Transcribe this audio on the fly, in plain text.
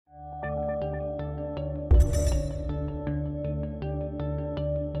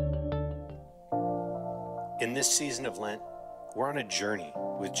In this season of Lent, we're on a journey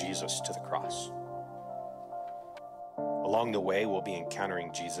with Jesus to the cross. Along the way, we'll be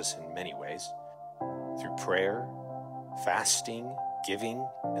encountering Jesus in many ways, through prayer, fasting, giving,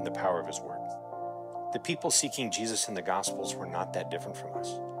 and the power of his word. The people seeking Jesus in the Gospels were not that different from us.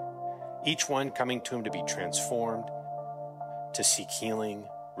 Each one coming to him to be transformed, to seek healing,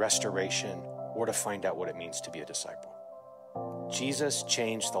 restoration, or to find out what it means to be a disciple. Jesus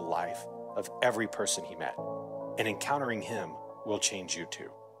changed the life of every person he met, and encountering him will change you too.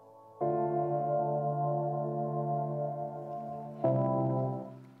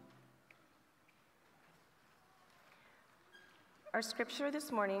 Our scripture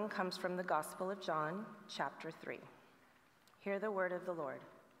this morning comes from the Gospel of John, chapter 3. Hear the word of the Lord.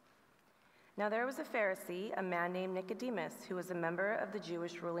 Now there was a Pharisee, a man named Nicodemus, who was a member of the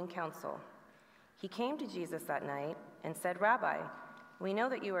Jewish ruling council. He came to Jesus that night and said, "Rabbi, we know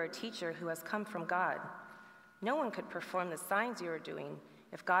that you are a teacher who has come from God. No one could perform the signs you are doing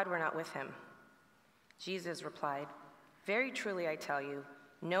if God were not with him." Jesus replied, "Very truly I tell you,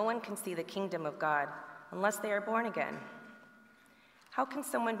 no one can see the kingdom of God unless they are born again." "How can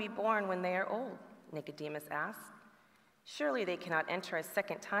someone be born when they are old?" Nicodemus asked. "Surely they cannot enter a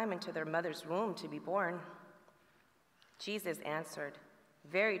second time into their mother's womb to be born." Jesus answered,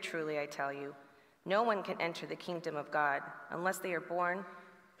 "Very truly I tell you, no one can enter the kingdom of God unless they are born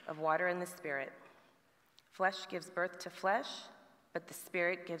of water and the Spirit. Flesh gives birth to flesh, but the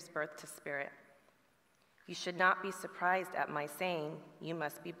Spirit gives birth to spirit. You should not be surprised at my saying, 'You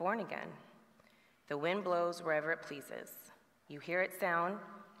must be born again.' The wind blows wherever it pleases. You hear its sound,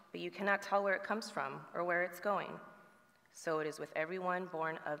 but you cannot tell where it comes from or where it's going. So it is with everyone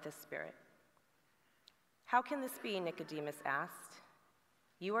born of the Spirit." "How can this be?" Nicodemus asked.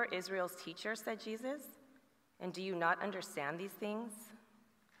 "You are Israel's teacher," said Jesus, "and do you not understand these things?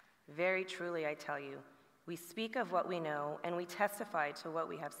 Very truly I tell you, we speak of what we know and we testify to what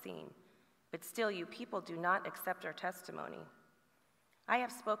we have seen, but still you people do not accept our testimony. I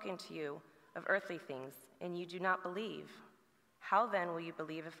have spoken to you of earthly things, and you do not believe. How then will you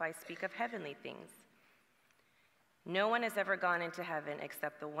believe if I speak of heavenly things? No one has ever gone into heaven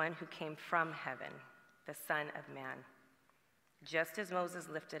except the one who came from heaven, the Son of Man. Just as Moses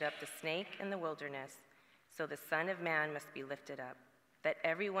lifted up the snake in the wilderness, so the Son of Man must be lifted up, that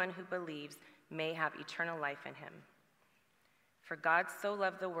everyone who believes may have eternal life in him. For God so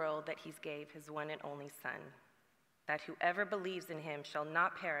loved the world that he gave his one and only Son, that whoever believes in him shall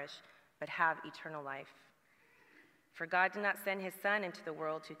not perish, but have eternal life. For God did not send his Son into the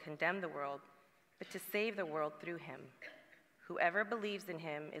world to condemn the world, but to save the world through him. Whoever believes in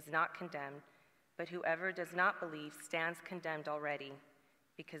him is not condemned, but whoever does not believe stands condemned already,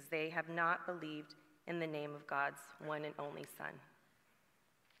 because they have not believed in the name of God's one and only Son."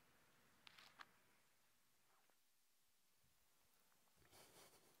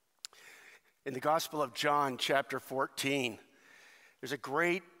 In the Gospel of John, chapter 14, there's a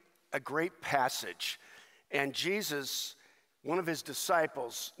great passage. And Jesus, one of his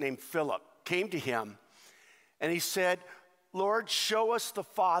disciples named Philip, came to him and he said, "Lord, show us the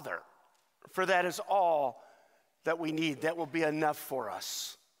Father, for that is all that we need. That will be enough for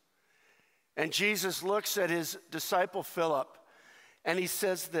us." And Jesus looks at his disciple Philip and he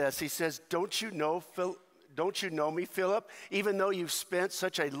says this. He says, Don't you know me, Philip, even though you've spent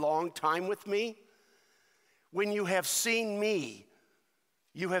such a long time with me? When you have seen me,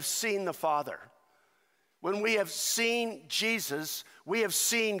 you have seen the Father. When we have seen Jesus, we have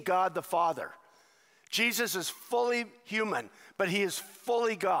seen God the Father. Jesus is fully human, but he is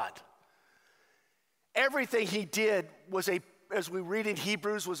fully God. Everything he did was as we read in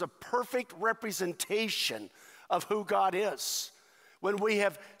Hebrews, was a perfect representation of who God is. When we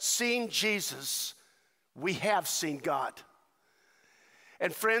have seen Jesus, we have seen God.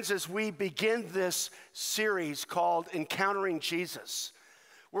 And friends, as we begin this series called Encountering Jesus,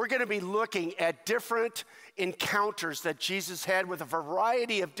 we're going to be looking at different encounters that Jesus had with a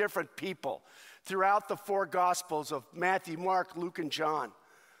variety of different people throughout the four Gospels of Matthew, Mark, Luke, and John.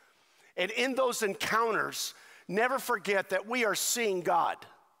 And in those encounters, never forget that we are seeing God.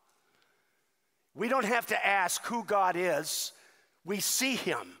 We don't have to ask who God is. We see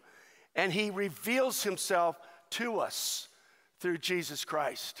him, and he reveals himself to us through Jesus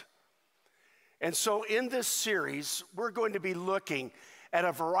Christ. And so in this series, we're going to be looking at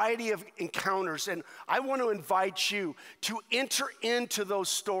a variety of encounters, and I want to invite you to enter into those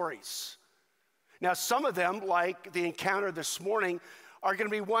stories. Now, some of them, like the encounter this morning, are going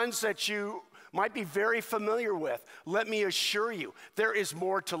to be ones that you might be very familiar with. Let me assure you, there is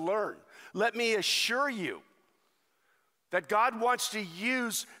more to learn. Let me assure you that God wants to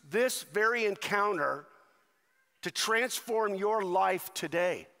use this very encounter to transform your life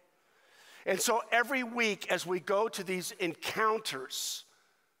today. And so every week as we go to these encounters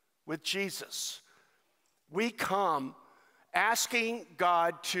with Jesus, we come asking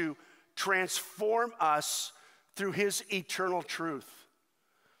God to transform us through his eternal truth.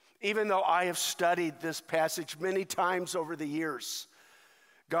 Even though I have studied this passage many times over the years,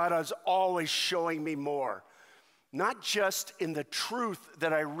 God is always showing me more. Not just in the truth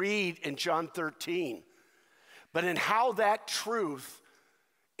that I read in John 13, but in how that truth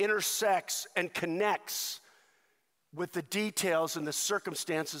intersects and connects with the details and the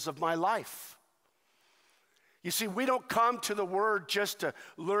circumstances of my life. You see, we don't come to the Word just to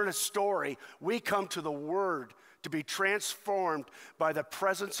learn a story. We come to the Word to be transformed by the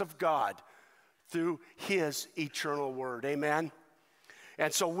presence of God through his eternal Word. Amen?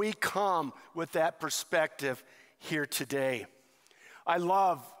 And so we come with that perspective here today. I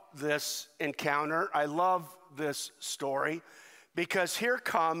love this encounter. I love this story because here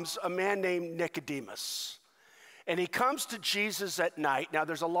comes a man named Nicodemus. And he comes to Jesus at night. Now,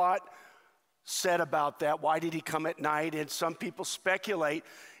 there's a lot said about that. Why did he come at night? And some people speculate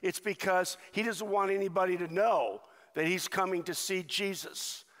it's because he doesn't want anybody to know that he's coming to see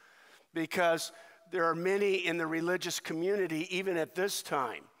Jesus. Because there are many in the religious community, even at this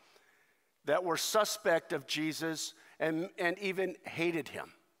time, that were suspect of Jesus and even hated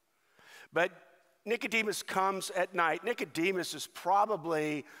him. But Nicodemus comes at night. Nicodemus is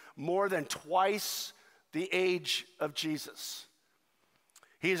probably more than twice the age of Jesus.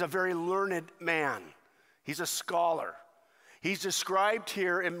 He's a very learned man. He's a scholar. He's described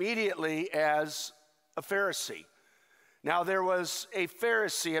here immediately as a Pharisee. Now, there was a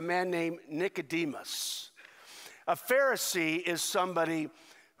Pharisee, a man named Nicodemus. A Pharisee is somebody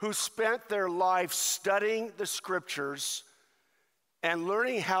who spent their life studying the scriptures and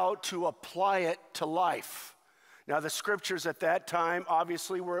learning how to apply it to life. Now, the scriptures at that time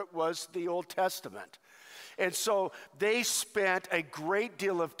obviously was the Old Testament. And so they spent a great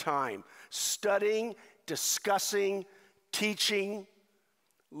deal of time studying, discussing, teaching,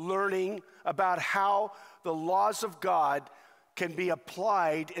 learning about how the laws of God can be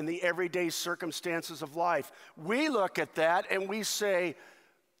applied in the everyday circumstances of life. We look at that and we say,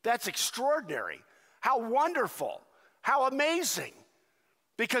 that's extraordinary. How wonderful. How amazing.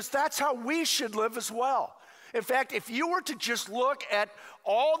 Because that's how we should live as well. In fact, if you were to just look at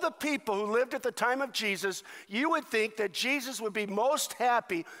all the people who lived at the time of Jesus, you would think that Jesus would be most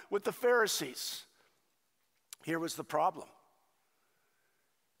happy with the Pharisees. Here was the problem.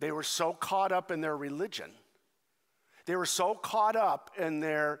 They were so caught up in their religion. They were so caught up in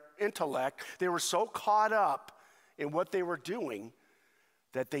their intellect. They were so caught up in what they were doing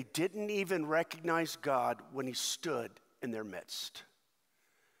that they didn't even recognize God when he stood in their midst.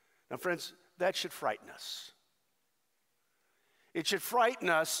 Now, friends, that should frighten us. It should frighten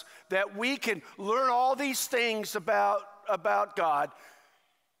us that we can learn all these things about God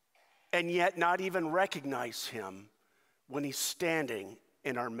and yet not even recognize him when he's standing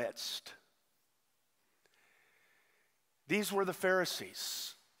in our midst. These were the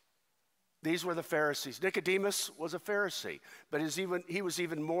Pharisees. These were the Pharisees. Nicodemus was a Pharisee, but he was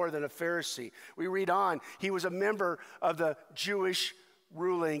even more than a Pharisee. We read on, he was a member of the Jewish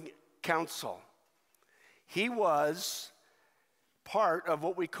ruling council. He was part of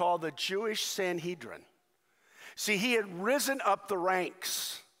what we call the Jewish Sanhedrin. See, he had risen up the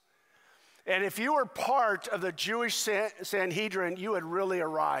ranks. And if you were part of the Jewish Sanhedrin, you had really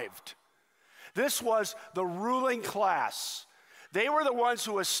arrived. This was the ruling class. They were the ones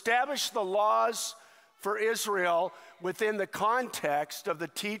who established the laws for Israel within the context of the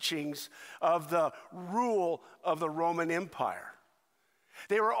teachings of the rule of the Roman Empire.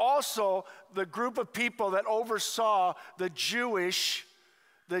 They were also the group of people that oversaw the Jewish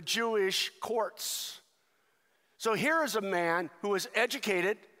courts. So here is a man who is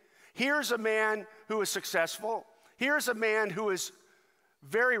educated. Here's a man who is successful. Here's a man who is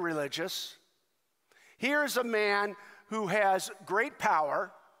very religious. Here's a man who has great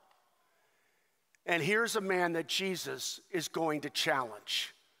power. And here's a man that Jesus is going to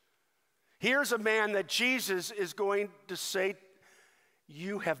challenge. Here's a man that Jesus is going to say,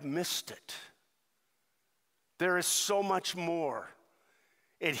 you have missed it. There is so much more,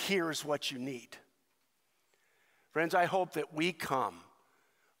 and here's what you need. Friends, I hope that we come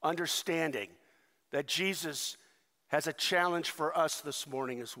understanding that Jesus has a challenge for us this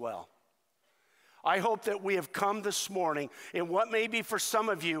morning as well. I hope that we have come this morning in what may be for some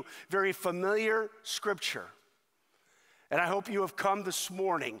of you very familiar scripture. And I hope you have come this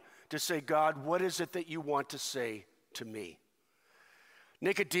morning to say, God, what is it that you want to say to me?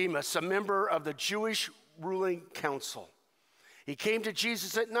 Nicodemus, a member of the Jewish ruling council. He came to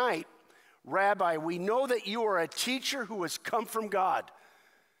Jesus at night. Rabbi, we know that you are a teacher who has come from God.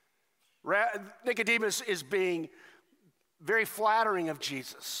 Nicodemus is being very flattering of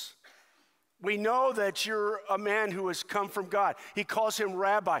Jesus. We know that you're a man who has come from God. He calls him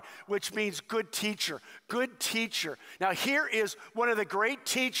rabbi, which means good teacher, good teacher. Now here is one of the great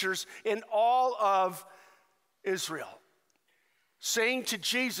teachers in all of Israel, saying to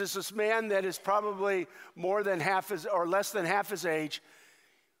Jesus, this man that is probably more than half his, or less than half his age,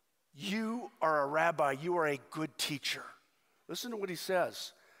 you are a rabbi, you are a good teacher. Listen to what he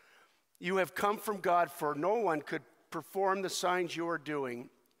says. You have come from God, for no one could perform the signs you are doing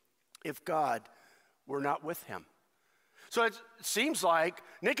if God were not with him. So it seems like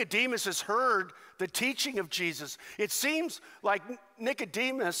Nicodemus has heard the teaching of Jesus. It seems like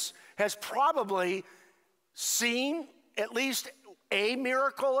Nicodemus has probably seen at least a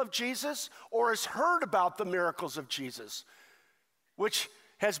miracle of Jesus, or has heard about the miracles of Jesus, which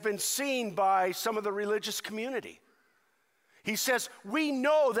has been seen by some of the religious community. He says, we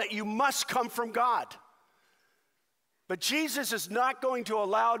know that you must come from God. But Jesus is not going to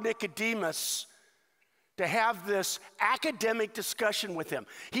allow Nicodemus to have this academic discussion with him.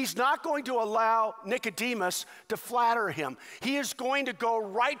 He's not going to allow Nicodemus to flatter him. He is going to go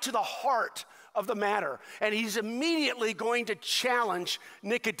right to the heart of the matter. And he's immediately going to challenge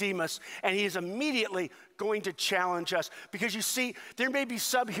Nicodemus, and he is immediately going to challenge us. Because you see, there may be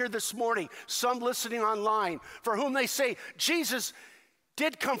some here this morning, some listening online, for whom they say, Jesus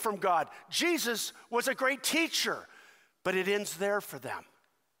did come from God. Jesus was a great teacher, but it ends there for them.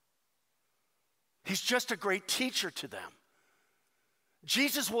 He's just a great teacher to them.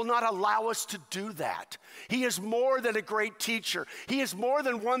 Jesus will not allow us to do that. He is more than a great teacher. He is more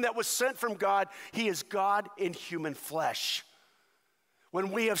than one that was sent from God. He is God in human flesh.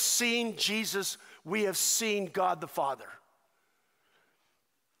 When we have seen Jesus, we have seen God the Father.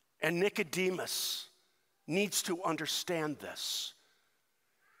 And Nicodemus needs to understand this.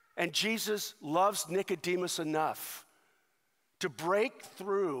 And Jesus loves Nicodemus enough to break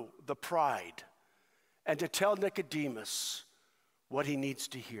through the pride and to tell Nicodemus what he needs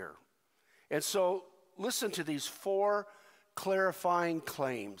to hear. And so listen to these 4 clarifying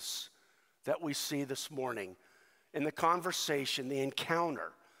claims that we see this morning in the conversation, the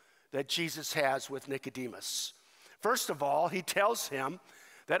encounter that Jesus has with Nicodemus. First of all, he tells him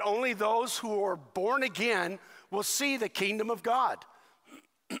that only those who are born again will see the kingdom of God.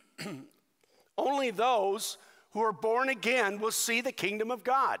 Only those who are born again will see the kingdom of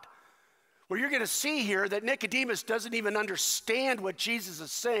God. Well, you're going to see here that Nicodemus doesn't even understand what Jesus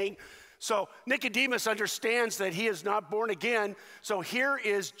is saying. So Nicodemus understands that he is not born again. So here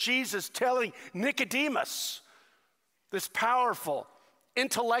is Jesus telling Nicodemus, this powerful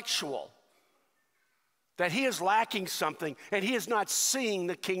intellectual, that he is lacking something and he is not seeing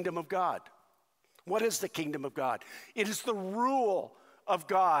the kingdom of God. What is the kingdom of God? It is the rule of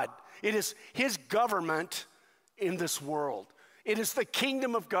God. It is his government in this world. It is the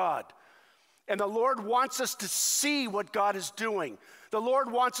kingdom of God. And the Lord wants us to see what God is doing. The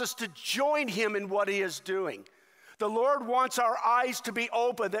Lord wants us to join him in what he is doing. The Lord wants our eyes to be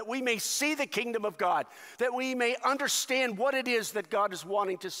open, that we may see the kingdom of God, that we may understand what it is that God is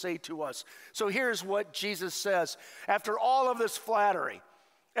wanting to say to us. So here's what Jesus says. After all of this flattery,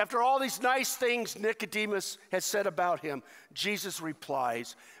 after all these nice things Nicodemus has said about him, Jesus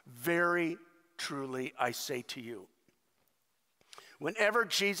replies, "Very truly I say to you." Whenever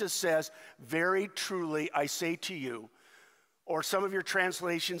Jesus says, "Very truly I say to you," or some of your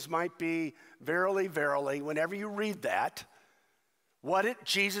translations might be, "Verily, verily," whenever you read that, what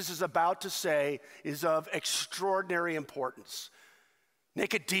Jesus is about to say is of extraordinary importance.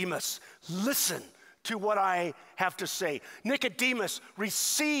 Nicodemus, listen to what I have to say. Nicodemus,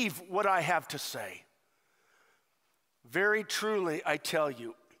 receive what I have to say. Very truly I tell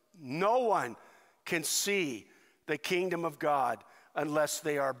you, no one can see the kingdom of God unless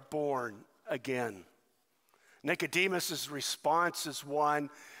they are born again. Nicodemus' response is one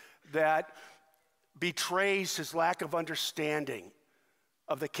that betrays his lack of understanding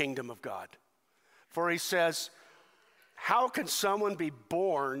of the kingdom of God. For he says, how can someone be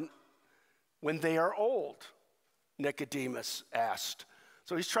born when they are old? Nicodemus asked.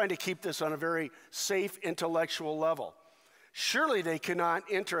 So he's trying to keep this on a very safe intellectual level. Surely they cannot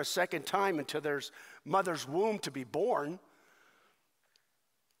enter a second time into their mother's womb to be born.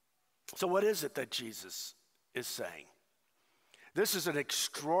 So what is it that Jesus is saying? This is an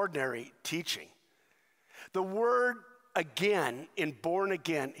extraordinary teaching. The word again in born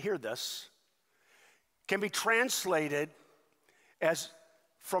again, hear this, can be translated as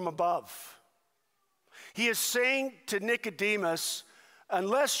from above. He is saying to Nicodemus,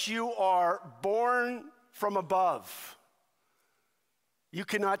 unless you are born from above, you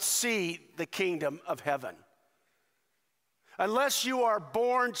cannot see the kingdom of heaven. Unless you are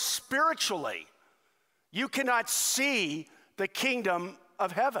born spiritually, you cannot see the kingdom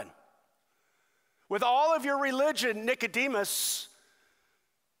of heaven. With all of your religion, Nicodemus,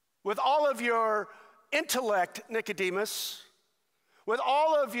 with all of your intellect, Nicodemus, with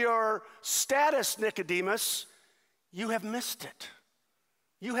all of your status, Nicodemus, you have missed it.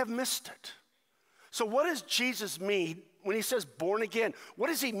 You have missed it. So what does Jesus mean when he says born again? What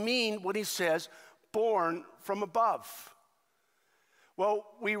does he mean when he says born from above? Well,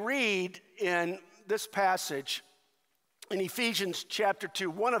 we read in this passage in Ephesians chapter 2,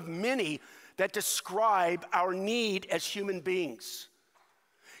 one of many that describe our need as human beings.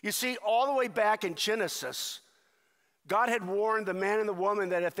 You see, all the way back in Genesis, God had warned the man and the woman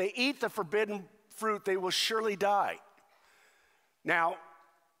that if they eat the forbidden fruit, they will surely die. Now,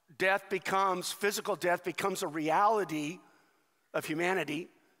 physical death becomes a reality of humanity.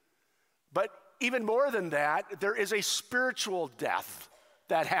 But even more than that, there is a spiritual death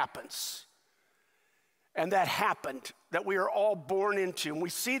that happens. And that happened, that we are all born into. And we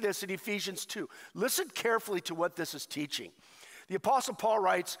see this in Ephesians 2. Listen carefully to what this is teaching. The Apostle Paul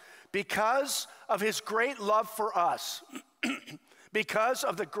writes, because of his great love for us, because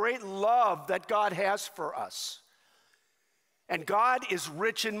of the great love that God has for us, and God is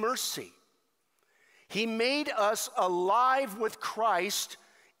rich in mercy, he made us alive with Christ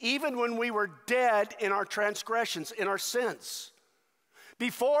even when we were dead in our transgressions, in our sins.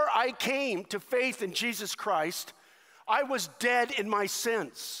 Before I came to faith in Jesus Christ, I was dead in my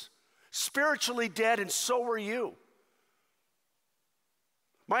sins, spiritually dead, and so were you.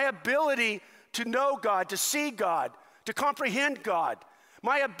 My ability to know God, to see God, to comprehend God,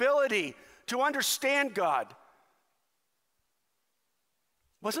 my ability to understand God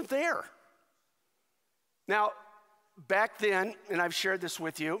wasn't there. Now, back then, and I've shared this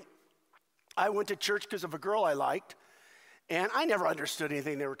with you, I went to church because of a girl I liked, and I never understood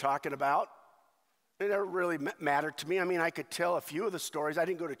anything they were talking about. It never really mattered to me. I mean, I could tell a few of the stories. I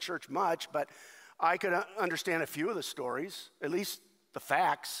didn't go to church much, but I could understand a few of the stories, at least the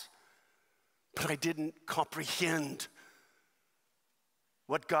facts. But I didn't comprehend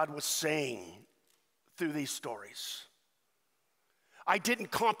what God was saying through these stories. I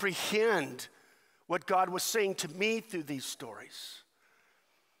didn't comprehend what God was saying to me through these stories.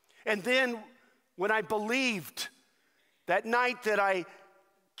 And then when I believed that night that I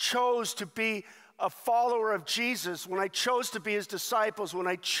chose to be a follower of Jesus, when I chose to be his disciples, when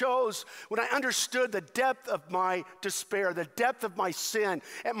I understood the depth of my despair, the depth of my sin,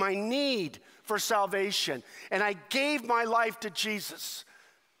 and my need for salvation, and I gave my life to Jesus.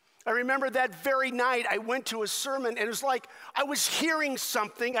 I remember that very night I went to a sermon, and it was like I was hearing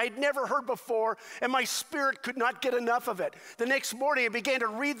something I'd never heard before, and my spirit could not get enough of it. The next morning I began to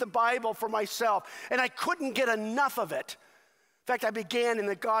read the Bible for myself, and I couldn't get enough of it. In fact, I began in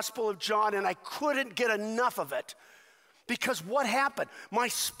the Gospel of John, and I couldn't get enough of it. Because what happened? My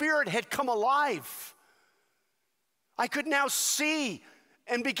spirit had come alive. I could now see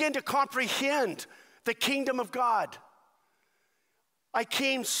and begin to comprehend the kingdom of God. I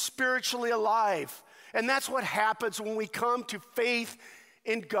came spiritually alive. And that's what happens when we come to faith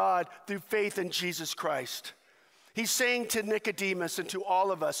in God through faith in Jesus Christ. He's saying to Nicodemus and to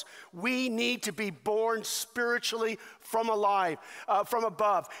all of us, we need to be born spiritually from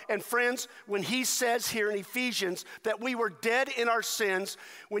above. And friends, when he says here in Ephesians that we were dead in our sins,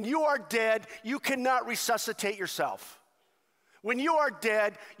 when you are dead, you cannot resuscitate yourself. When you are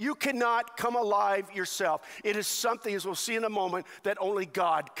dead, you cannot come alive yourself. It is something, as we'll see in a moment, that only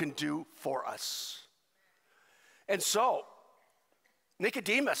God can do for us. And so,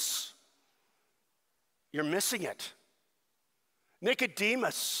 Nicodemus, you're missing it.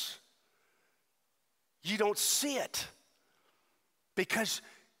 Nicodemus, you don't see it because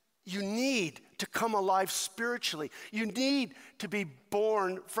you need to come alive spiritually. You need to be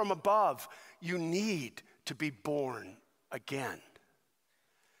born from above. You need to be born again.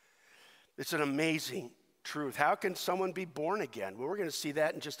 It's an amazing truth. How can someone be born again? Well, we're going to see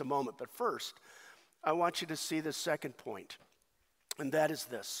that in just a moment. But first, I want you to see the second point, and that is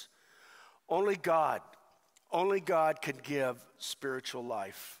this. Only God can give spiritual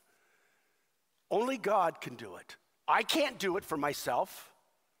life. Only God can do it. I can't do it for myself.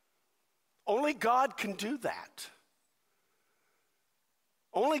 Only God can do that.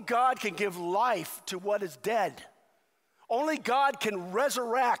 Only God can give life to what is dead. Only God can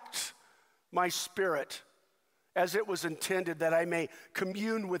resurrect my spirit as it was intended, that I may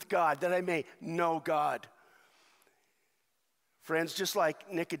commune with God, that I may know God. Friends, just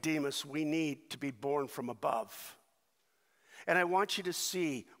like Nicodemus, we need to be born from above. And I want you to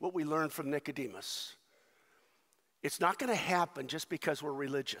see what we learned from Nicodemus. It's not going to happen just because we're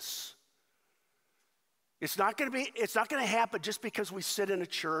religious. It's not going to happen just because we sit in a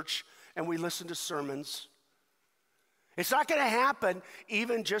church and we listen to sermons. It's not going to happen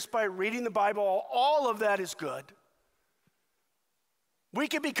even just by reading the Bible. All of that is good. We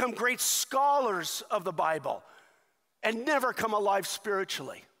can become great scholars of the Bible and never come alive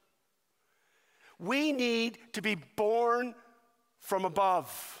spiritually. We need to be born from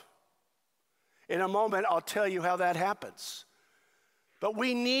above. In a moment, I'll tell you how that happens. But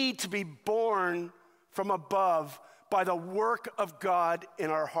we need to be born from above by the work of God in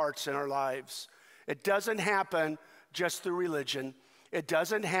our hearts and our lives. It doesn't happen just through religion. It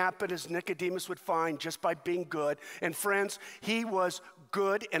doesn't happen, as Nicodemus would find, just by being good. And friends, he was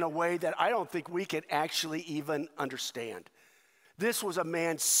good in a way that I don't think we can actually even understand. This was a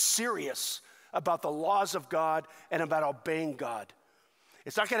man serious about the laws of God and about obeying God.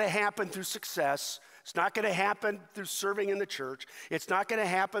 It's not going to happen through success. It's not going to happen through serving in the church. It's not going to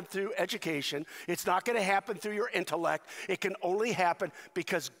happen through education. It's not going to happen through your intellect. It can only happen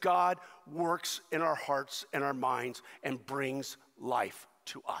because God works in our hearts and our minds and brings life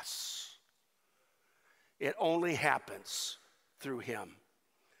to us. It only happens through him.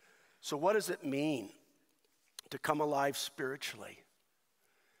 So what does it mean to come alive spiritually?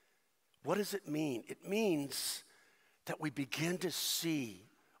 What does it mean? It means that we begin to see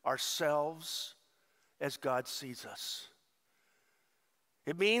ourselves as God sees us.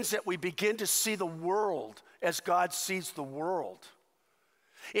 It means that we begin to see the world as God sees the world.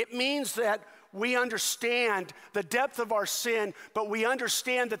 It means that we understand the depth of our sin, but we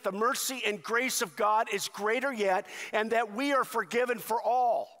understand that the mercy and grace of God is greater yet, and that we are forgiven for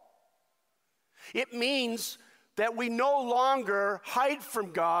all. It means that we no longer hide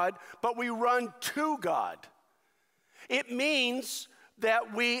from God, but we run to God. It means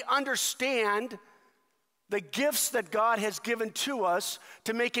that we understand the gifts that God has given to us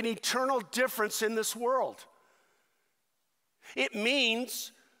to make an eternal difference in this world. It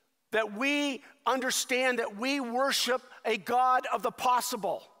means that we understand that we worship a God of the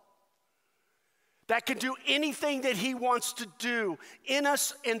possible, that can do anything that he wants to do in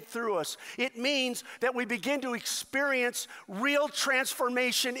us and through us. It means that we begin to experience real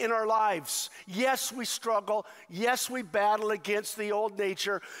transformation in our lives. Yes, we struggle. Yes, we battle against the old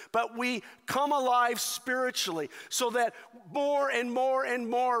nature, but we come alive spiritually so that more and more and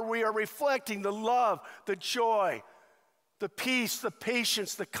more we are reflecting the love, the joy, the peace, the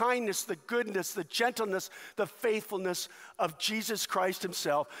patience, the kindness, the goodness, the gentleness, the faithfulness of Jesus Christ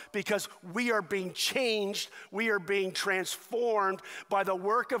himself, because we are being changed, we are being transformed by the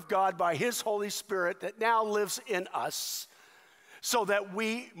work of God, by his Holy Spirit that now lives in us, so that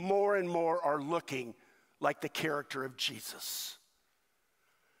we more and more are looking like the character of Jesus.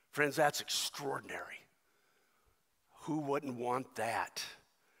 Friends, that's extraordinary. Who wouldn't want that?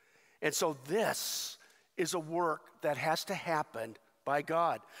 And so this is a work that has to happen by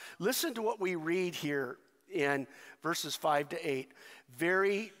God. Listen to what we read here in verses 5 to 8.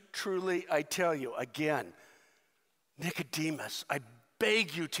 Very truly, I tell you, again, Nicodemus, I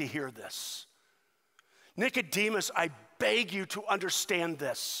beg you to hear this. Nicodemus, I beg you to understand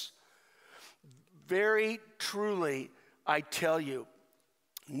this. Very truly, I tell you,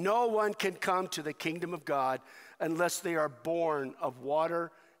 no one can come to the kingdom of God unless they are born of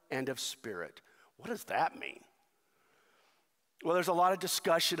water and of spirit. What does that mean? Well, there's a lot of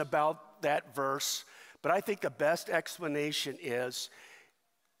discussion about that verse, but I think the best explanation is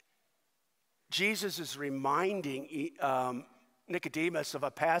Jesus is reminding Nicodemus of a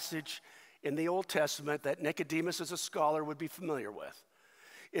passage in the Old Testament that Nicodemus as a scholar would be familiar with.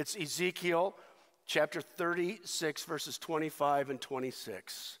 It's Ezekiel chapter 36, verses 25 and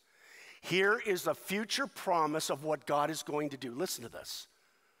 26. Here is the future promise of what God is going to do. Listen to this.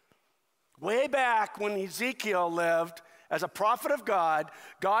 Way back when Ezekiel lived as a prophet of God,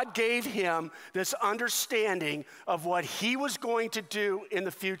 God gave him this understanding of what he was going to do in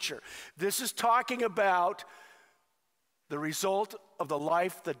the future. This is talking about the result of the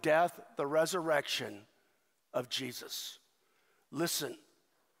life, the death, the resurrection of Jesus. Listen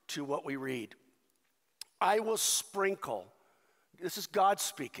to what we read. I will sprinkle, this is God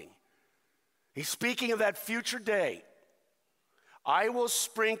speaking. He's speaking of that future day. I will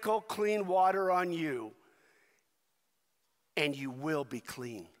sprinkle clean water on you, and you will be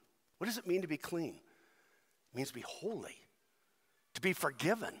clean. What does it mean to be clean? It means to be holy, to be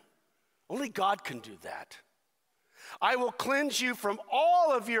forgiven. Only God can do that. I will cleanse you from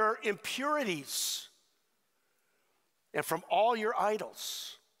all of your impurities and from all your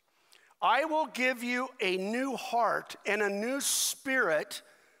idols. I will give you a new heart and a new spirit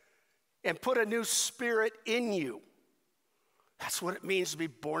and put a new spirit in you. That's what it means to be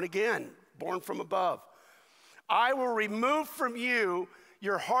born again, born from above. I will remove from you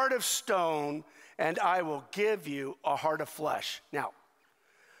your heart of stone, and I will give you a heart of flesh. Now,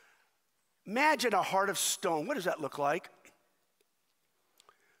 imagine a heart of stone. What does that look like?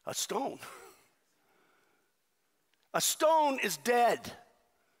 A stone. A stone is dead.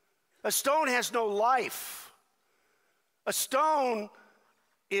 A stone has no life. A stone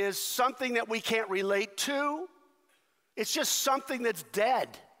is something that we can't relate to. It's just something that's dead.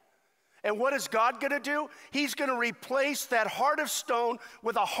 And what is God going to do? He's going to replace that heart of stone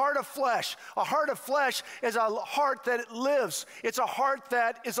with a heart of flesh. A heart of flesh is a heart that lives. It's a heart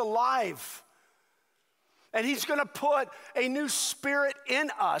that is alive. And he's going to put a new spirit in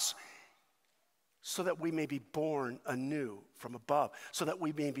us so that we may be born anew from above, so that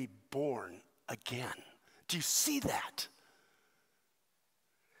we may be born again. Do you see that?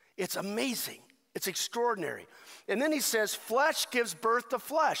 It's amazing. It's extraordinary. And then he says, flesh gives birth to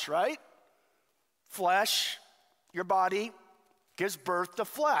flesh, right? Flesh, your body, gives birth to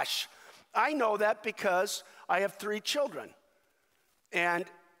flesh. I know that because I have 3 children. And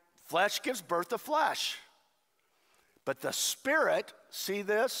flesh gives birth to flesh. But the Spirit, see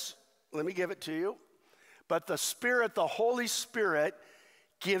this? Let me give it to you. But the Spirit, the Holy Spirit,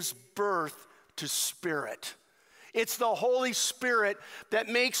 gives birth to spirit. It's the Holy Spirit that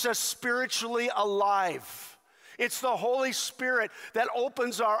makes us spiritually alive. It's the Holy Spirit that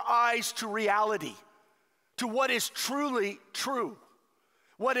opens our eyes to reality, to what is truly true,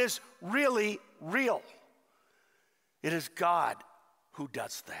 what is really real. It is God who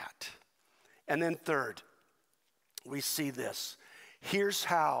does that. And then third, we see this. Here's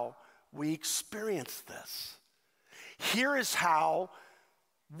how we experience this. Here is how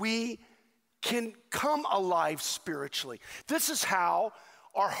we can come alive spiritually. This is how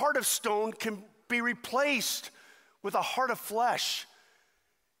our heart of stone can be replaced with a heart of flesh.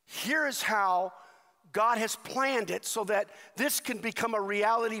 Here is how God has planned it so that this can become a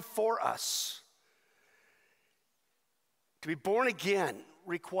reality for us. To be born again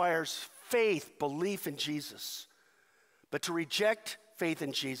requires faith, belief in Jesus. But to reject faith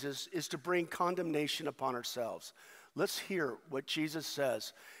in Jesus is to bring condemnation upon ourselves. Let's hear what Jesus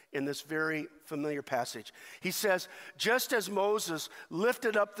says in this very familiar passage. He says, just as Moses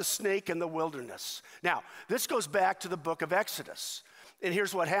lifted up the snake in the wilderness. Now, this goes back to the book of Exodus. And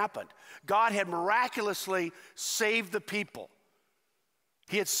here's what happened. God had miraculously saved the people.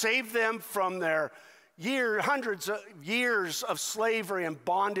 He had saved them from their hundreds of years of slavery and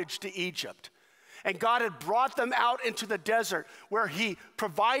bondage to Egypt. And God had brought them out into the desert where he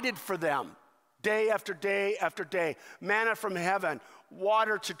provided for them day after day after day, manna from heaven,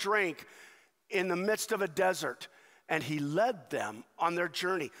 water to drink in the midst of a desert. And he led them on their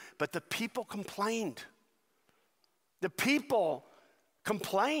journey. But the people complained. The people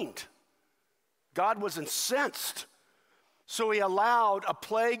complained. God was incensed. So he allowed a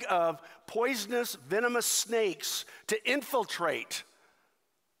plague of poisonous, venomous snakes to infiltrate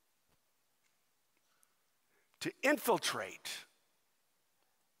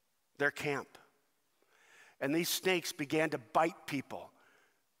their camp. And these snakes began to bite people,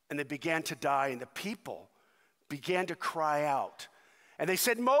 and they began to die, and the people began to cry out. And they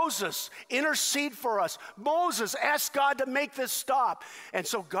said, Moses, intercede for us. Moses, ask God to make this stop. And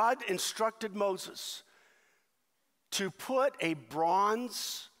so God instructed Moses to put a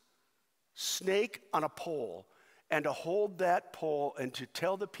bronze snake on a pole and to hold that pole and to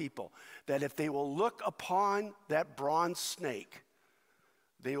tell the people that if they will look upon that bronze snake,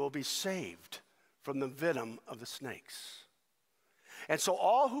 they will be saved from the venom of the snakes. And so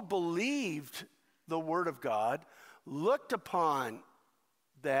all who believed the word of God looked upon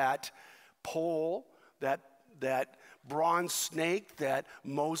that pole, that bronze snake that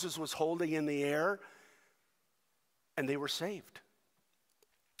Moses was holding in the air, and they were saved.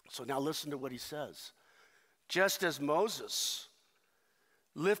 So now listen to what he says. Just as Moses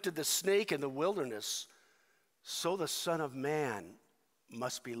lifted the snake in the wilderness, so the Son of Man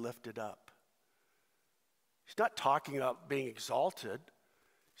must be lifted up. He's not talking about being exalted.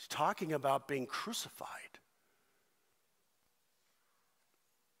 He's talking about being crucified.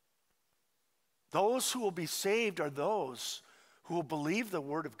 Those who will be saved are those who will believe the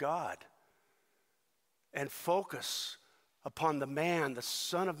word of God and focus upon the man, the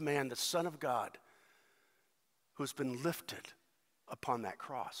Son of Man, the Son of God, who's been lifted upon that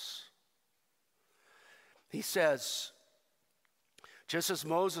cross. He says, just as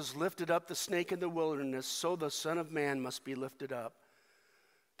Moses lifted up the snake in the wilderness, so the Son of Man must be lifted up,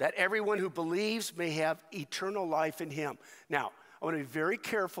 that everyone who believes may have eternal life in him. Now, I want to be very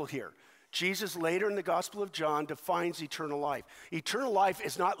careful here. Jesus later in the Gospel of John defines eternal life. Eternal life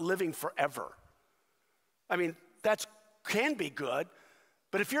is not living forever. I mean, that can be good,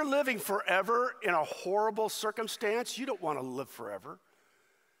 but if you're living forever in a horrible circumstance, you don't want to live forever.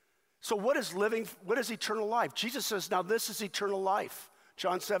 So what is eternal life? Jesus says, now this is eternal life,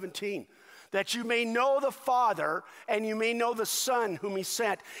 John 17, that you may know the Father and you may know the Son whom he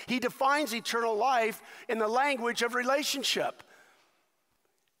sent. He defines eternal life in the language of relationship.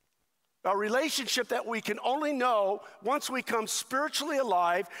 A relationship that we can only know once we come spiritually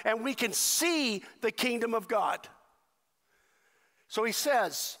alive and we can see the kingdom of God. So he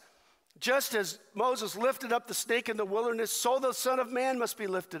says, just as Moses lifted up the snake in the wilderness, so the Son of Man must be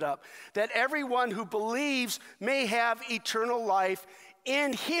lifted up, that everyone who believes may have eternal life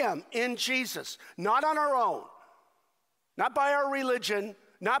in him, in Jesus, not on our own, not by our religion,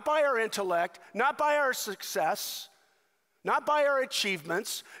 not by our intellect, not by our success, not by our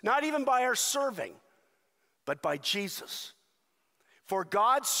achievements, not even by our serving, but by Jesus. For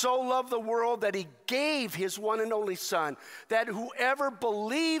God so loved the world that he gave his one and only Son, that whoever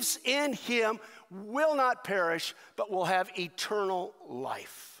believes in him will not perish, but will have eternal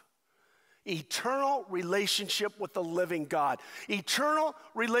life. Eternal relationship with the living God. Eternal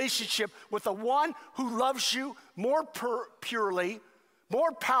relationship with the one who loves you more purely,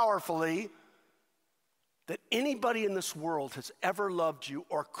 more powerfully than anybody in this world has ever loved you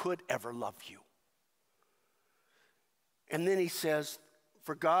or could ever love you. And then he says,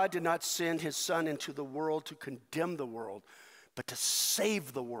 for God did not send his Son into the world to condemn the world, but to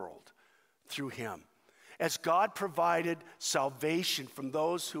save the world through him. As God provided salvation from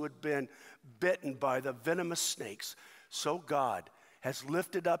those who had been bitten by the venomous snakes, so God has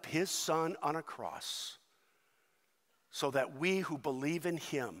lifted up his Son on a cross so that we who believe in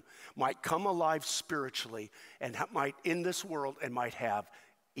him might come alive spiritually and might in this world and might have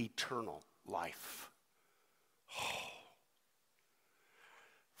eternal life.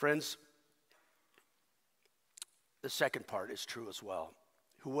 Friends, the second part is true as well.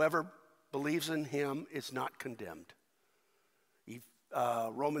 Whoever believes in him is not condemned.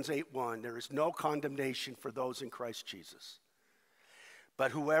 Romans 8:1, there is no condemnation for those in Christ Jesus.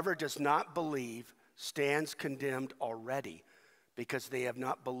 But whoever does not believe stands condemned already, because they have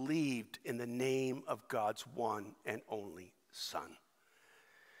not believed in the name of God's one and only Son.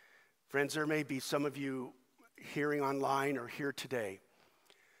 Friends, there may be some of you hearing online or here today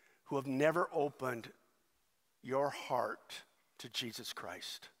who have never opened your heart to Jesus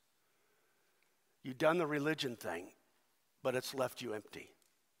Christ. You've done the religion thing, but it's left you empty.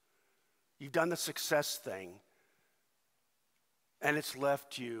 You've done the success thing, and it's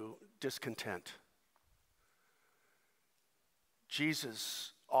left you discontent.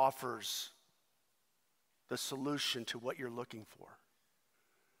 Jesus offers the solution to what you're looking for.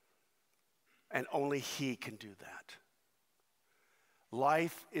 And only he can do that.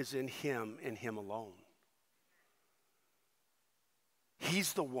 Life is in him alone.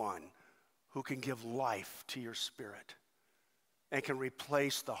 He's the one who can give life to your spirit and can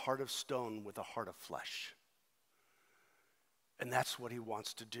replace the heart of stone with a heart of flesh. And that's what he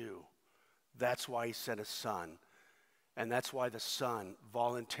wants to do. That's why he sent his Son. And that's why the Son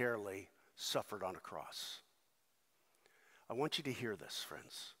voluntarily suffered on a cross. I want you to hear this,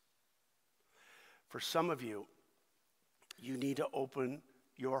 friends. For some of you, you need to open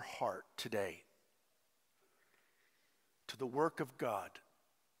your heart today to the work of God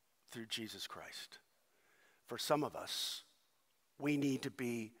through Jesus Christ. For some of us, we need to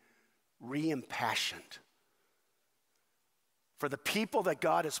be re-impassioned for the people that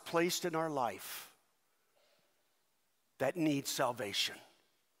God has placed in our life that need salvation.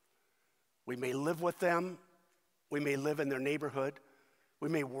 We may live with them. We may live in their neighborhood. We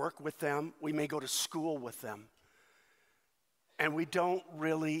may work with them. We may go to school with them. And we don't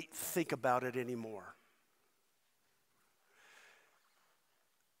really think about it anymore.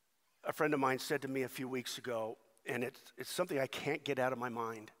 A friend of mine said to me a few weeks ago, and it's something I can't get out of my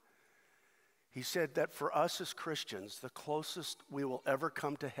mind. He said that for us as Christians, the closest we will ever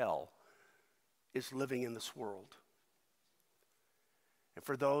come to hell is living in this world. And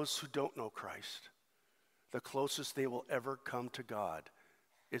for those who don't know Christ, the closest they will ever come to God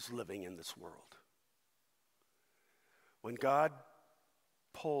is living in this world. When God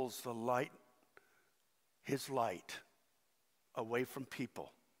pulls the light, his light, away from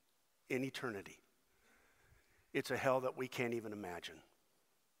people in eternity, it's a hell that we can't even imagine.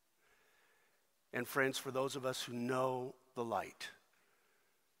 And friends, for those of us who know the light,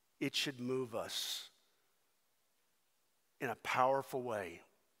 it should move us in a powerful way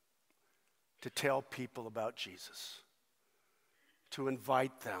to tell people about Jesus, to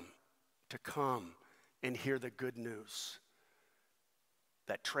invite them to come and hear the good news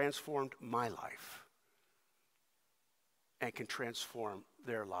that transformed my life and can transform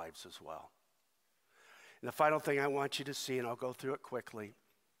their lives as well. And the final thing I want you to see, and I'll go through it quickly,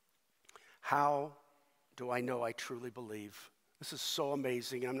 how do I know I truly believe? This is so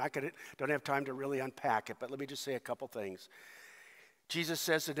amazing. Don't have time to really unpack it, but let me just say a couple things. Jesus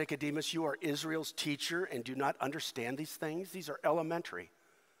says to Nicodemus, you are Israel's teacher and do not understand these things. These are elementary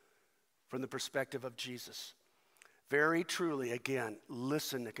from the perspective of Jesus. Very truly, again,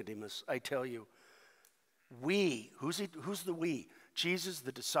 listen, Nicodemus, I tell you, who's the we? Jesus,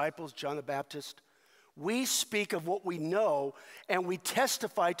 the disciples, John the Baptist. We speak of what we know and we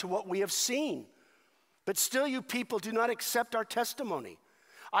testify to what we have seen. But still you people do not accept our testimony.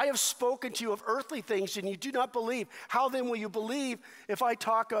 I have spoken to you of earthly things and you do not believe. How then will you believe if I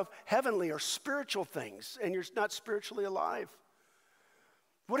talk of heavenly or spiritual things and you're not spiritually alive?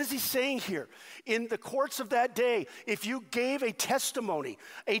 What is he saying here? In the courts of that day, if you gave a testimony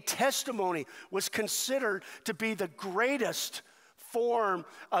was considered to be the greatest form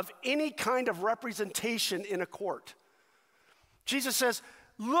of any kind of representation in a court. Jesus says,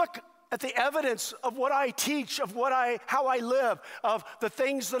 look at the evidence of what I teach, of how I live, of the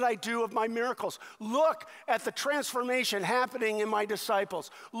things that I do, of my miracles. Look at the transformation happening in my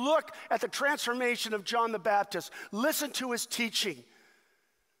disciples. Look at the transformation of John the Baptist. Listen to his teaching.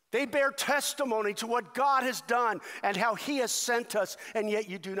 They bear testimony to what God has done and how he has sent us, and yet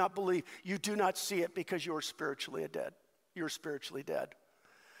you do not believe. You do not see it because you're spiritually dead. You're spiritually dead.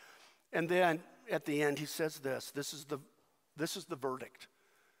 And then at the end he says this is the verdict.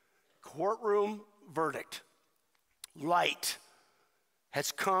 Courtroom verdict. Light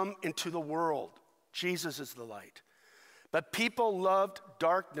has come into the world. Jesus is the light. But people loved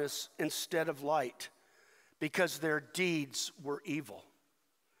darkness instead of light because their deeds were evil.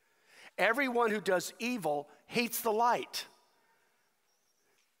 Everyone who does evil hates the light.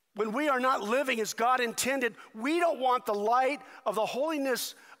 When we are not living as God intended, we don't want the light of the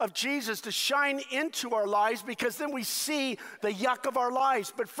holiness of Jesus to shine into our lives because then we see the yuck of our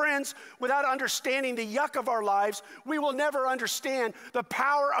lives. But friends, without understanding the yuck of our lives, we will never understand the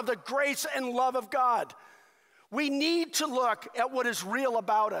power of the grace and love of God. We need to look at what is real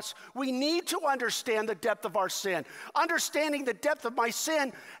about us. We need to understand the depth of our sin. Understanding the depth of my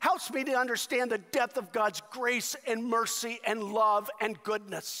sin helps me to understand the depth of God's grace and mercy and love and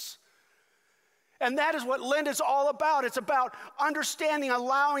goodness. And that is what Lent is all about. It's about understanding,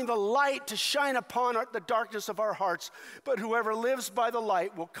 allowing the light to shine upon the darkness of our hearts. But whoever lives by the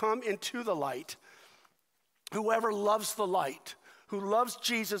light will come into the light. Whoever loves the light, who loves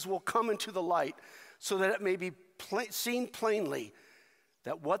Jesus, will come into the light, so that it may be seen plainly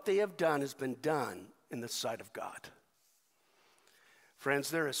that what they have done has been done in the sight of God. Friends,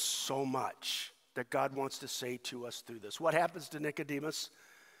 there is so much that God wants to say to us through this. What happens to Nicodemus?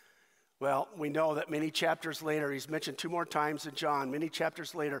 Well, we know that many chapters later, he's mentioned 2 more times in John, many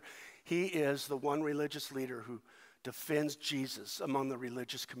chapters later, he is the one religious leader who defends Jesus among the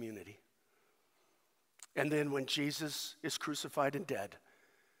religious community. And then when Jesus is crucified and dead,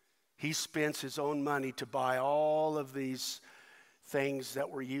 he spends his own money to buy all of these things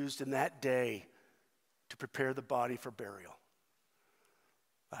that were used in that day to prepare the body for burial.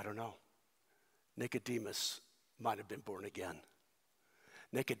 I don't know. Nicodemus might have been born again.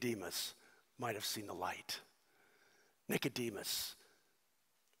 Nicodemus might have seen the light. Nicodemus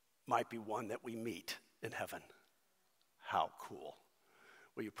might be one that we meet in heaven. How cool.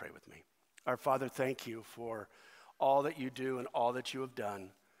 Will you pray with me? Our Father, thank you for all that you do and all that you have done.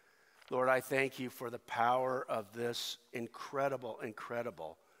 Lord, I thank you for the power of this incredible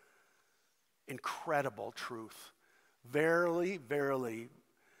truth. Verily, verily,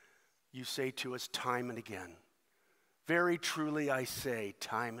 you say to us time and again. Very truly I say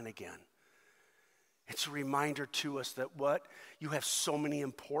time and again. It's a reminder to us that you have so many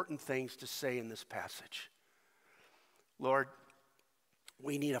important things to say in this passage. Lord,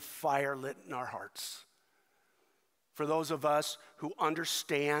 we need a fire lit in our hearts. For those of us who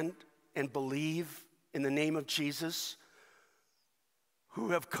understand and believe in the name of Jesus,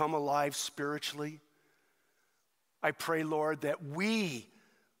 who have come alive spiritually, I pray, Lord, that we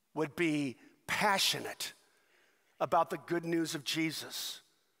would be passionate about the good news of Jesus,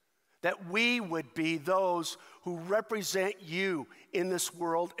 that we would be those who represent you in this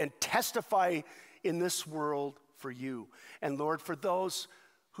world and testify in this world for you. And Lord, for those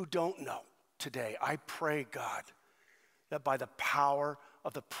who don't know, today. I pray, God, that by the power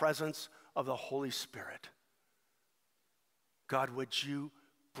of the presence of the Holy Spirit, God, would you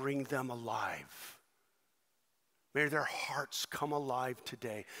bring them alive? May their hearts come alive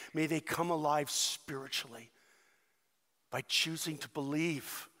today. May they come alive spiritually by choosing to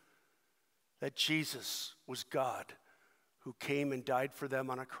believe that Jesus was God who came and died for them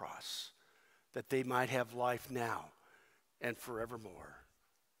on a cross, that they might have life now and forevermore.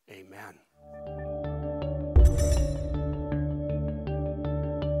 Amen.